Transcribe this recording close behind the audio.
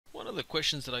One of the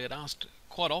questions that I get asked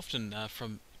quite often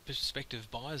from prospective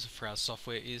buyers for our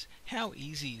software is how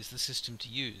easy is the system to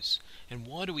use, and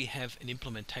why do we have an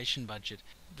implementation budget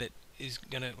that is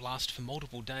going to last for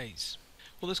multiple days?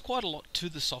 Well, there's quite a lot to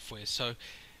the software, so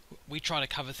we try to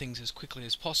cover things as quickly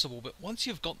as possible, but once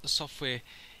you've got the software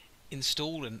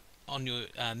installed and on your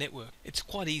network, it's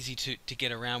quite easy to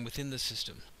get around within the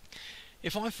system.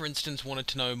 If I, for instance, wanted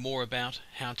to know more about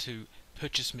how to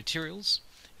purchase materials,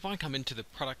 if I come into the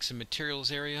products and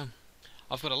materials area,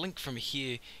 I've got a link from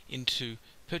here into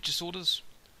purchase orders,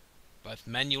 both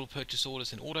manual purchase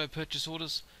orders and auto purchase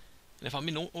orders. And if I'm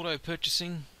in auto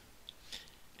purchasing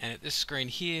and at this screen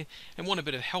here and want a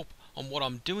bit of help on what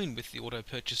I'm doing with the auto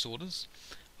purchase orders,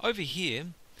 over here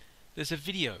there's a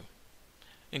video,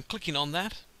 and clicking on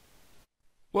that.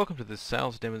 Welcome to this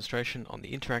sales demonstration on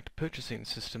the InterAcct purchasing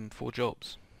system for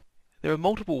jobs. There are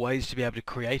multiple ways to be able to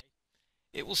create.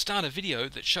 It will start a video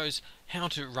that shows how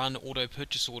to run auto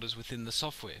purchase orders within the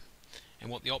software and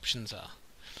what the options are.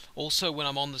 Also, when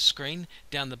I'm on the screen,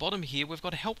 down the bottom here we've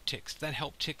got a help text. That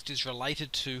help text is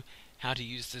related to how to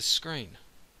use this screen.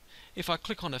 If I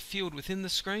click on a field within the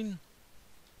screen,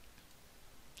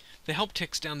 the help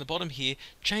text down the bottom here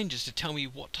changes to tell me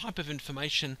what type of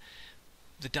information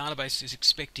the database is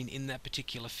expecting in that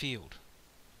particular field.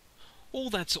 All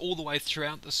that's all the way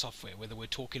throughout the software, whether we're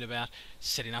talking about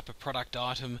setting up a product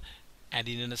item,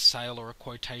 adding in a sale or a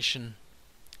quotation.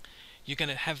 You're going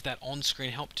to have that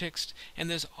on-screen help text, and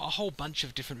there's a whole bunch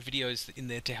of different videos in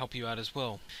there to help you out as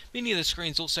well. Many of the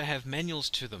screens also have manuals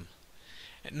to them,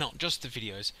 and not just the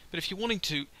videos, but if you're wanting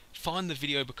to find the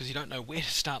video because you don't know where to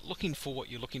start looking for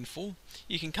what you're looking for,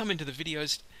 you can come into the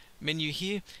videos menu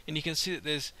here, and you can see that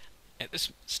there's, at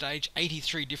this stage,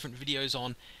 83 different videos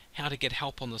on how to get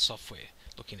help on the software,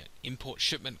 looking at import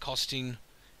shipment costing,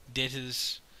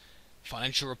 debtors,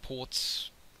 financial reports,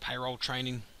 payroll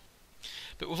training.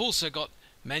 But we've also got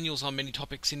manuals on many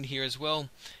topics in here as well,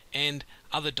 and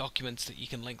other documents that you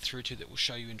can link through to that will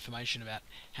show you information about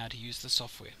how to use the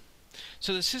software.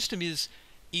 So the system is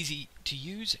easy to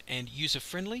use and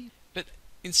user-friendly, but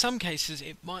in some cases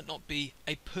it might not be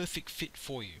a perfect fit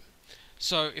for you.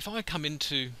 So if I come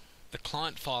into the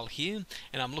client file here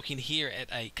and I'm looking here at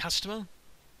a customer,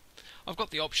 I've got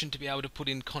the option to be able to put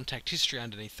in contact history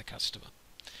underneath the customer.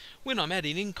 When I'm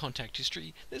adding in contact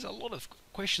history, there's a lot of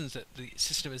questions that the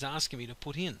system is asking me to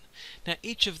put in. Now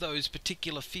each of those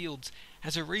particular fields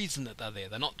has a reason that they're there.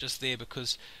 They're not just there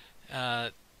because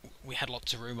we had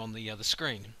lots of room on the other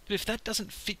screen. But if that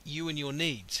doesn't fit you and your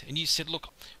needs, and you said, look,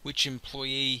 which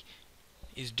employee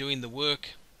is doing the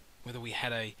work, whether we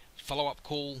had a follow-up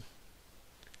call,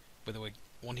 whether we're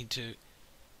wanting to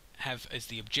have as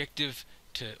the objective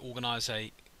to organise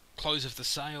a close of the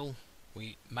sale,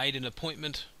 we made an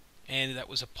appointment, and that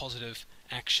was a positive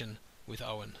action with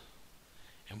Owen,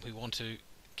 and we want to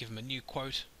give him a new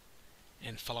quote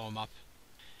and follow him up,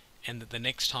 and that the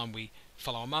next time we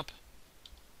follow him up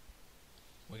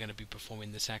we're going to be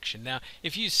performing this action. Now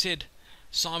if you said,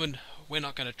 Simon, we're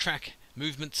not going to track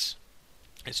movements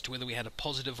as to whether we had a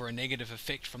positive or a negative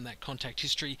effect from that contact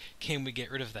history, can we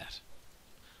get rid of that?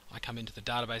 I come into the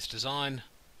database design,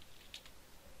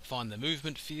 find the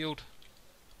movement field,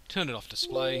 turn it off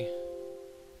display,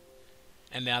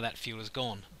 and now that field is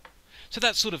gone. So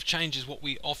that sort of changes what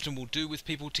we often will do with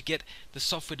people to get the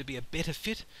software to be a better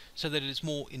fit, so that it is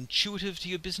more intuitive to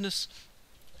your business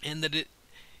and that it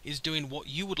is doing what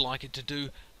you would like it to do,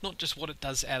 not just what it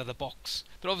does out of the box.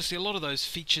 But obviously a lot of those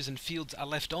features and fields are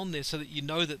left on there so that you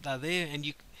know that they're there and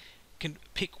you can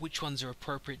pick which ones are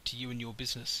appropriate to you and your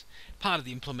business. Part of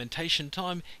the implementation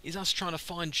time is us trying to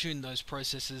fine-tune those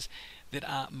processes that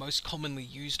are most commonly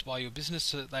used by your business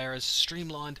so that they are as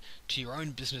streamlined to your own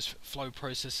business flow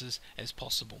processes as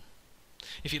possible.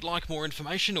 If you'd like more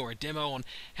information or a demo on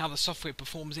how the software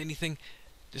performs anything,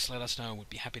 just let us know and we'd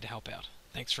be happy to help out.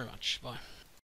 Thanks very much. Bye.